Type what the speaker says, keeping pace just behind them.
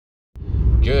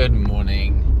Good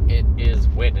morning. It is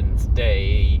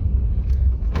Wednesday.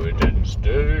 I don't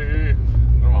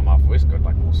know why my voice got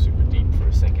like all super deep for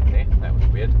a second there. That was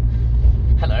weird.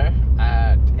 Hello.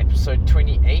 Episode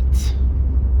 28.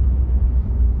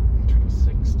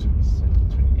 26,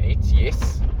 27, 28.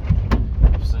 Yes.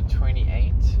 Episode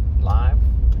 28. Live.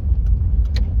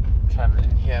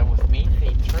 Traveling here with me,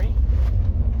 T3.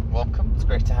 Welcome. It's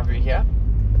great to have you here.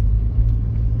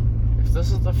 If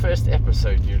this is the first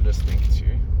episode you're listening to,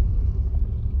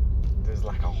 there's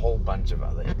like a whole bunch of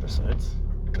other episodes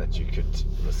that you could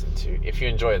listen to if you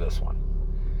enjoy this one.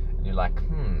 And you're like,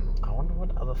 I wonder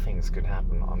what other things could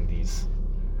happen on these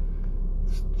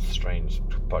strange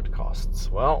podcasts.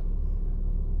 Well,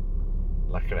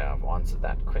 luckily I've answered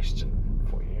that question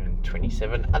for you in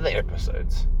 27 other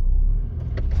episodes.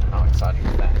 So how exciting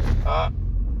is that?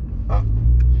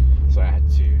 So I had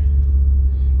to...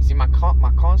 See, my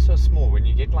car's so small. When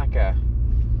you get like a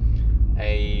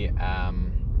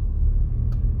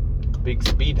big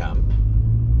speed hump,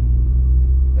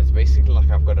 it's basically like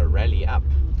I've got to rally up,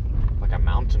 like a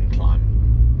mountain climb.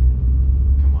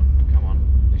 Come on.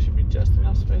 There should be just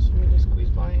enough space for me to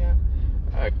squeeze by here.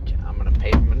 Okay, I'm on a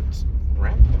pavement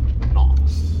ramp.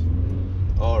 Nice.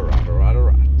 Alright.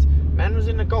 Man was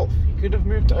in a Golf. He could have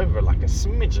moved over like a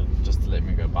smidgen just to let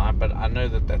me go by, but I know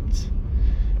that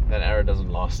arrow doesn't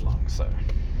last long, so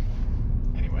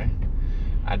anyway,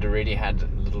 I'd already had a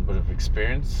little bit of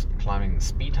experience climbing the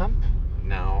speed hump,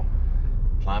 now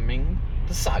climbing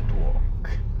the sidewalk.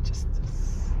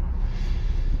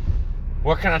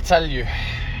 What can I tell you?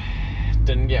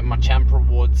 Didn't get my champ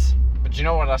rewards, but you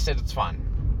know what, I said it's fine.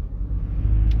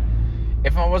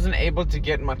 If I wasn't able to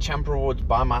get my champ rewards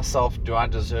by myself, do I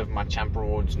deserve my champ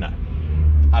rewards? No,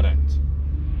 I don't.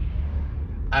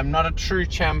 I'm not a true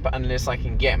champ unless I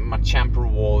can get my champ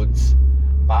rewards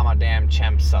by my damn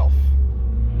champ self.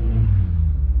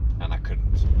 And I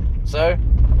couldn't. So,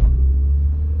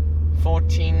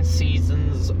 14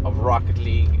 seasons of Rocket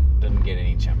League, didn't get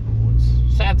any champ rewards.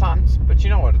 Sad times, but you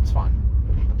know what? It's fine.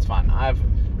 It's fine. I've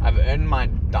earned my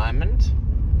diamond.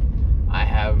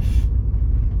 I've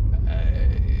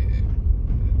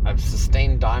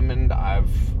sustained diamond. I'm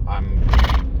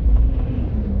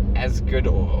as good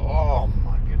or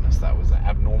that was an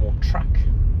abnormal truck,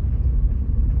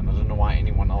 and I don't know why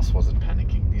anyone else wasn't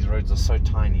panicking. These roads are so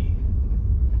tiny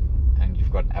and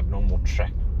you've got abnormal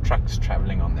trucks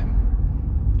traveling on them.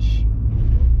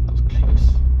 That was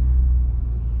close.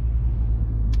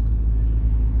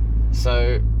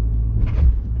 So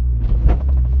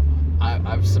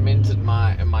I've cemented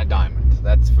my diamond,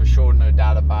 that's for sure, no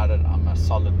doubt about it. I'm a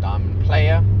solid diamond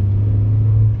player.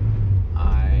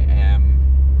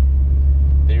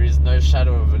 There is no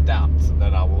shadow of a doubt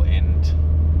that I will end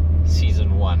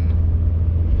season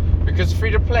 1. Because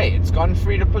free to play, it's gone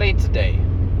free to play today.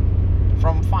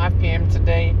 From 5 p.m.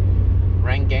 today,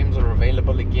 ranked games are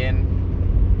available again.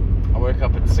 I woke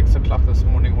up at 6 o'clock this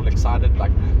morning all excited,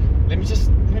 like, let me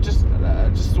just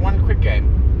one quick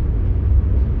game.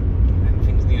 And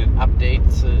things needed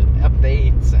updates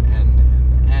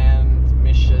and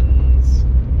missions.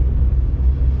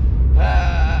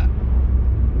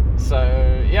 So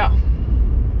yeah,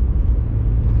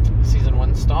 season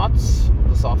 1 starts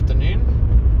this afternoon.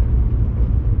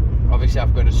 Obviously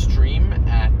I've got a stream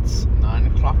at 9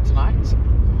 o'clock tonight,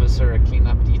 Viscera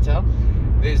cleanup detail.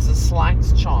 There's a slight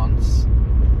chance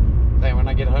that when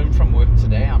I get home from work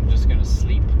today, I'm just going to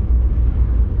sleep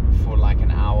for like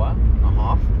an hour and a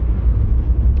half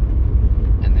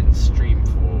and then stream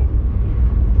for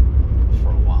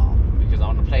a while, because I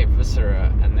want to play Viscera,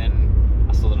 and then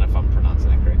I still don't know if I'm pronouncing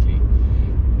that correctly.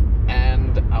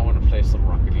 And I want to play some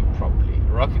Rocket League properly.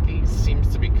 Rocket League seems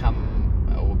to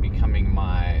becoming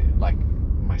my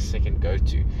second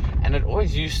go-to, and it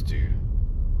always used to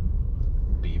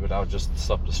be, but I'll just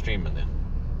stop the stream and then.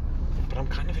 But I'm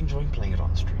kind of enjoying playing it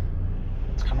on stream.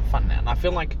 It's kind of fun now, and I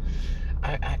feel like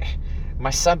my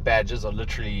sub badges are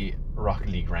literally Rocket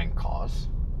League ranked cars.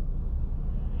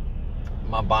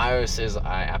 My bio says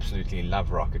I absolutely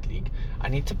love Rocket League. I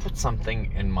need to put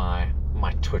something in my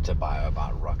Twitter bio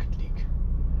about Rocket League.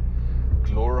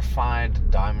 Glorified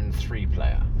Diamond 3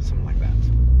 player, something like that.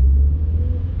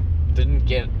 Didn't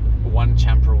get one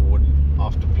champ reward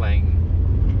after playing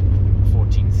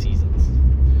 14 seasons.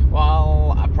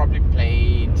 Well, I probably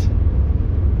played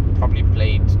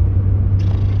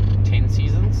 10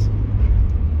 seasons.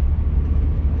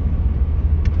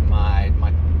 My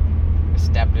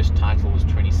established title was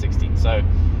 2016. So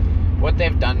what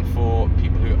they've done for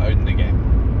people who own the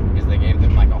game is they gave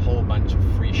them like a whole bunch of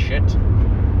free shit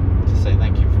to say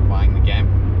thank you for buying the game.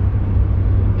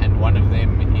 And one of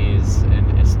them is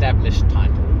an established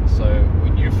title. So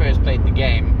when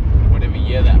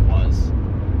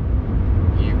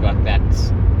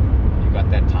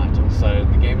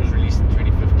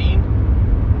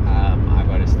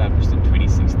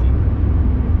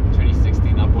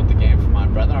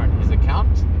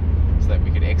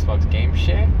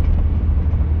timeshare,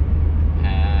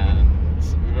 and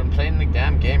we've been playing the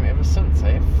damn game ever since.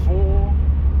 4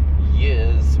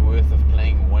 years worth of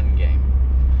playing one game,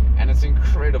 and it's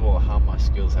incredible how my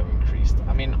skills have increased.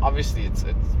 I mean, obviously it's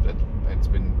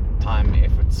been time,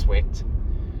 effort, sweat,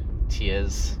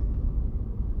 tears,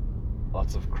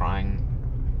 lots of crying,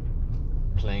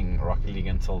 playing Rocket League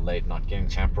until late, not getting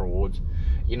champ rewards,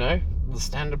 you know, the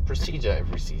standard procedure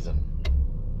every season.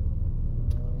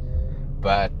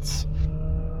 But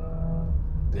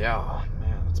yeah,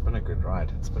 man, it's been a good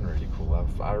ride. It's been really cool.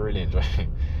 I really enjoy it,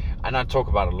 and I talk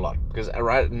about it a lot because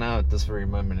right now at this very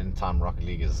moment in time, Rocket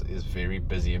League is very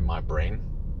busy in my brain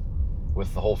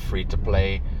with the whole free to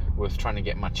play, with trying to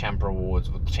get my champ rewards,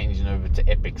 with changing over to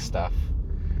epic stuff,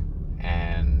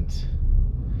 and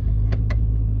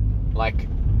like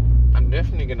I'm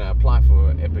definitely going to apply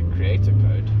for Epic Creator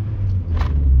Code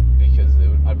because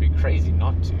I'd be crazy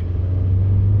not to.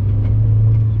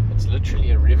 It's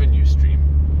literally a revenue stream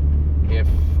if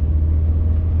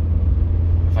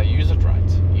I use it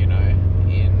right, you know,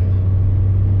 in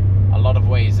a lot of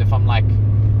ways. If I'm like,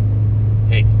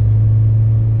 hey,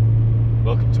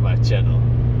 welcome to my channel,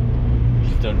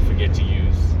 please don't forget to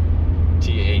use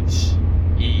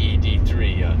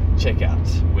THEED3 on checkout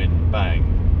when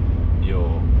buying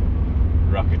your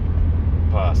Rocket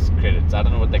Pass credits. I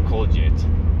don't know what they're called yet.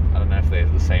 I don't know if they're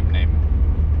the same name.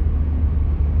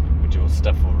 But your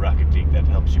stuff for Rocket League that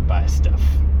helps you buy stuff.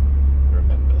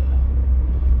 Remember.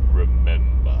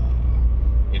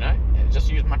 You know? Just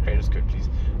use my creators code, please.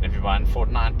 And if you're buying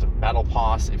Fortnite Battle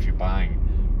Pass, if you're buying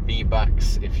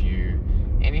V-Bucks,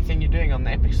 anything you're doing on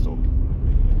the Epic Store,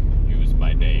 use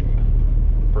my name,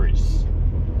 Bruce.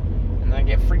 And I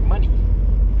get free money.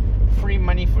 Free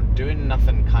money for doing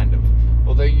nothing, kind of.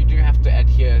 Although you do have to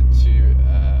adhere to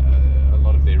a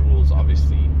lot of their rules,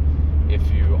 obviously. If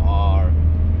you are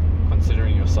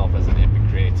considering yourself as an epic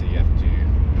creator, you have to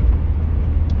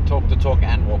talk the talk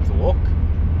and walk the walk.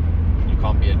 You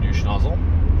can't be a douche nozzle.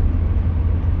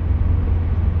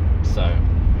 So,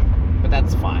 but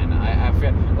that's fine. I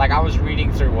feel like I was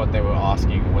reading through what they were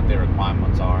asking, what their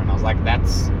requirements are, and I was like,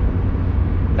 that's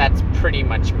pretty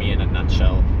much me in a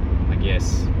nutshell, I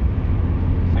guess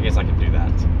I can do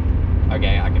that.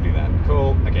 Okay, I can do that.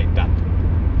 Cool. Okay, done.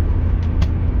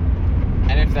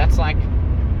 And if that's like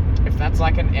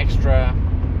an extra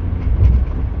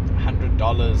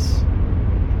 $100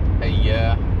 a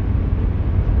year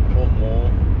or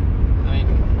more, I mean,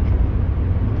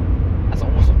 that's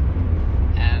awesome.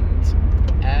 And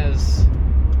as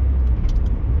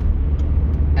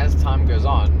time goes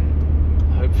on,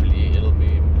 hopefully it'll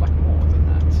be like more than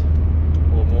that,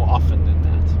 or more often than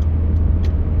that.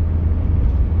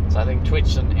 So I think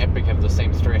Twitch and Epic have the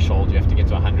same threshold. You have to get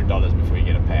to $100 before you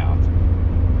get a payout.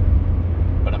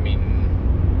 But I mean,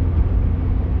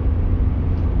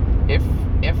 if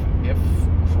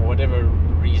for whatever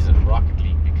reason Rocket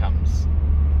League becomes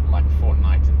like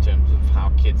Fortnite in terms of how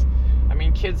kids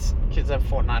have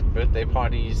Fortnite birthday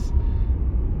parties,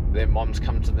 their moms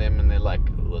come to them and they're like,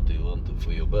 what do you want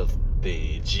for your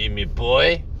birthday, Jimmy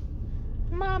boy?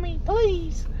 Mommy,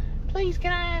 please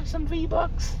can I have some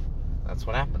V-Bucks? That's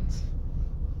what happens.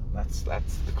 That's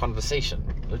the conversation,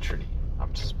 literally.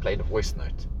 I've just played a voice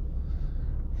note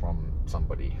from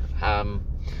somebody.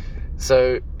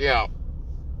 So yeah,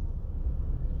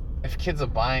 if kids are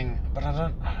buying, but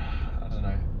I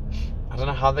don't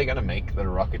know how they're gonna make the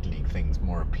Rocket League things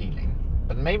more appealing.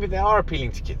 But maybe they are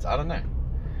appealing to kids. I don't know.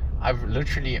 I've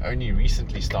literally only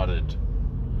recently started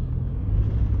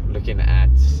looking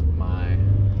at my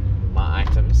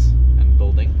items and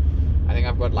building. I think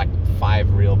I've got like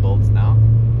 5 real builds now.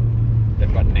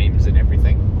 They've got names and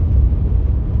everything.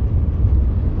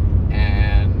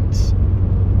 And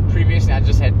previously I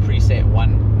just had preset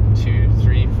 1, 2,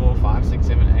 3, 4, 5, 6,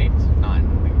 7, 8, 9. I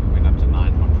think it went up to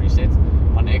 9 on presets.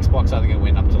 On Xbox I think it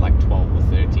went up to like 12 or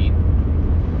 13.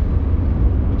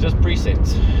 Just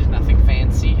presets, nothing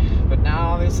fancy. But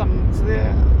now they're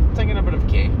taking a bit of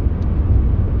care.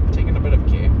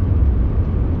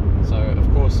 So of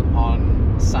course on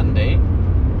Sunday,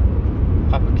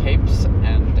 Papa Capes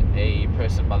and a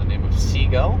person by the name of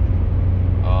Seagull.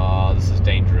 Oh, this is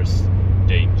dangerous.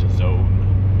 Danger zone.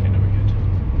 Okay, no, we're good.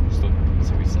 Still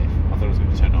be safe. I thought it was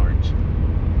going to turn orange.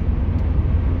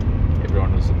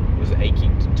 Everyone was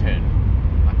aching to turn.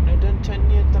 Like, no, don't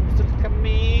turn yet. I'm still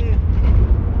coming.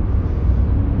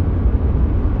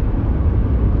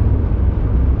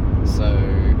 So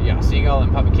yeah, Seagull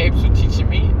and Papa Capes were teaching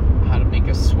me how to make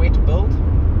a sweat build. If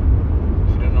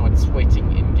you don't know what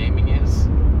sweating in gaming is,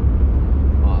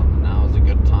 well, now is a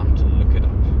good time to look it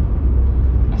up.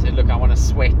 I said, look, I want to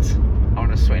sweat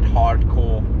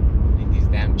hardcore. I need these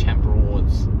damn champ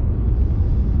rewards.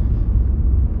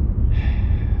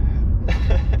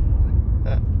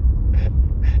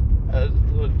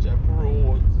 Champ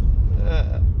rewards.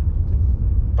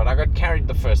 But I got carried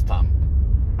the first time.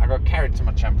 I got carried to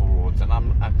my champ rewards, and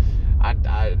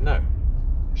I no,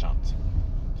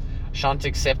 shan't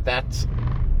accept that.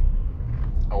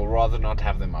 I would rather not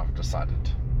have them, I've decided.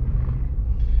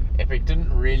 Epic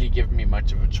didn't really give me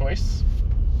much of a choice.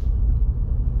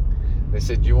 They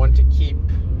said, you want to keep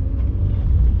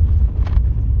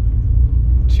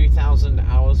 2,000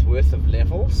 hours worth of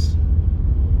levels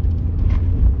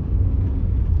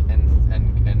and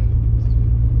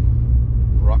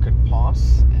Rocket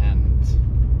Pass and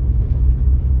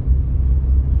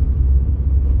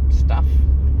stuff.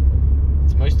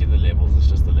 It's mostly the levels, it's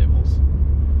just the levels.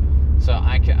 So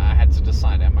I had to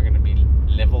decide, am I going to be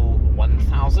level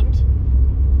 1,000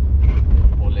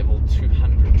 or level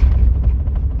 200?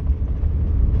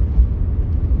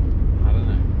 I don't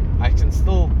know.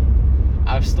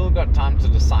 I've still got time to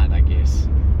decide, I guess.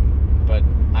 But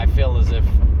I feel as if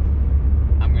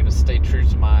I'm going to stay true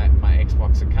to my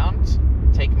Xbox account,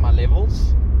 take my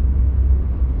levels,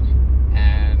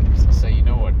 and say, you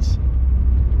know what?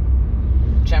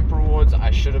 Champ rewards, I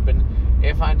should have been...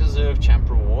 If I deserve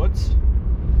champ rewards,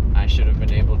 I should have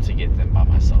been able to get them by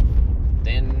myself.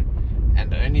 Then,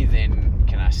 and only then,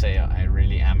 can I say I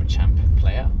really am a champ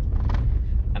player.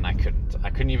 And I couldn't.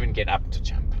 I couldn't even get up to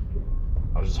champ.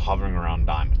 I was just hovering around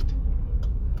diamond.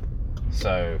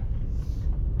 So,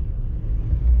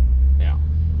 yeah.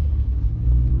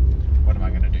 What am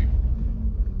I going to do?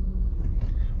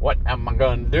 What am I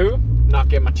going to do? Not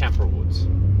get my champ rewards.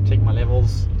 Take my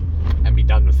levels and be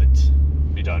done with it.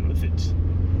 Be done with it.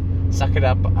 Suck it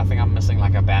up. I think I'm missing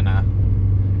like a banner.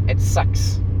 It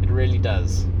sucks. It really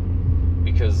does.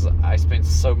 Because I spent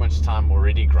so much time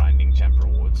already grinding champ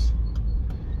rewards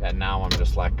that now I'm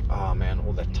just like, oh man,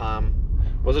 all that time.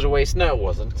 Was it a waste? No, it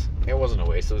wasn't. It wasn't a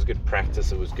waste. It was good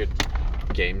practice. It was good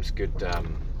games. Good.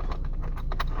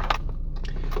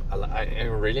 I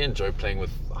really enjoy playing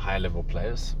with higher level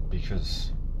players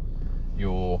because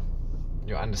your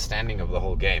understanding of the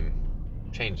whole game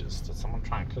changes. Did someone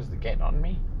try and close the gate on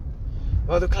me?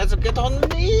 Oh, the close the gate on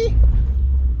me!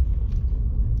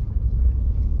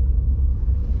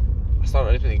 I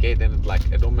started opening the gate, then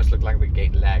it almost looked like the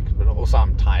gate lagged, but also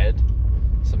I'm tired,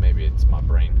 so maybe it's my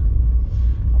brain.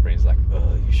 My brain's like,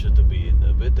 oh, you should have been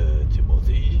a bit,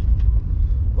 Timothy.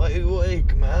 Why are you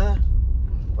awake, man?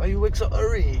 Why are you awake so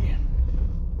early?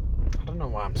 I don't know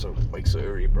why I'm so awake so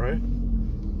early, bro.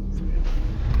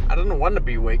 I don't want to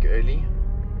be awake early.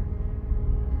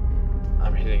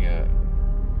 I'm hitting a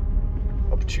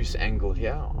obtuse angle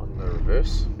here on the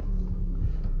reverse.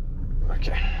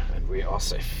 Okay, and we are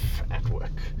safe at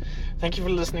work. Thank you for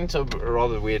listening to a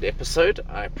rather weird episode.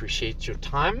 I appreciate your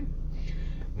time.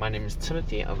 My name is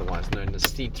Timothy, otherwise known as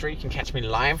Steed3. You can catch me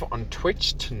live on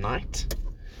Twitch tonight,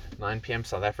 9 p.m.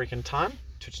 South African time,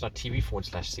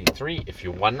 twitch.tv/Steed3 if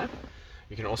you wanna.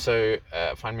 You can also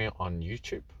find me on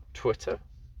YouTube, Twitter,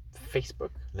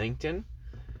 Facebook, LinkedIn,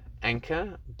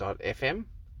 Anchor.fm,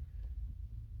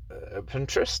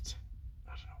 Pinterest.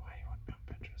 I don't know why you want me on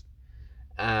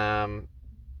Pinterest.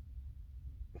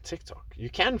 TikTok. You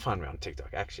can find me on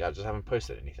TikTok. Actually, I just haven't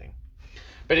posted anything.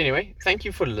 But anyway, thank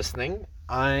you for listening.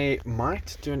 I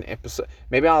might do an episode.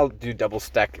 Maybe I'll do double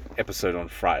stack episode on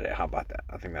Friday. How about that?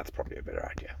 I think that's probably a better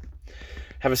idea.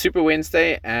 Have a super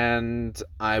Wednesday, and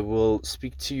I will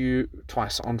speak to you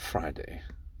twice on Friday.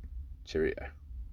 Cheerio.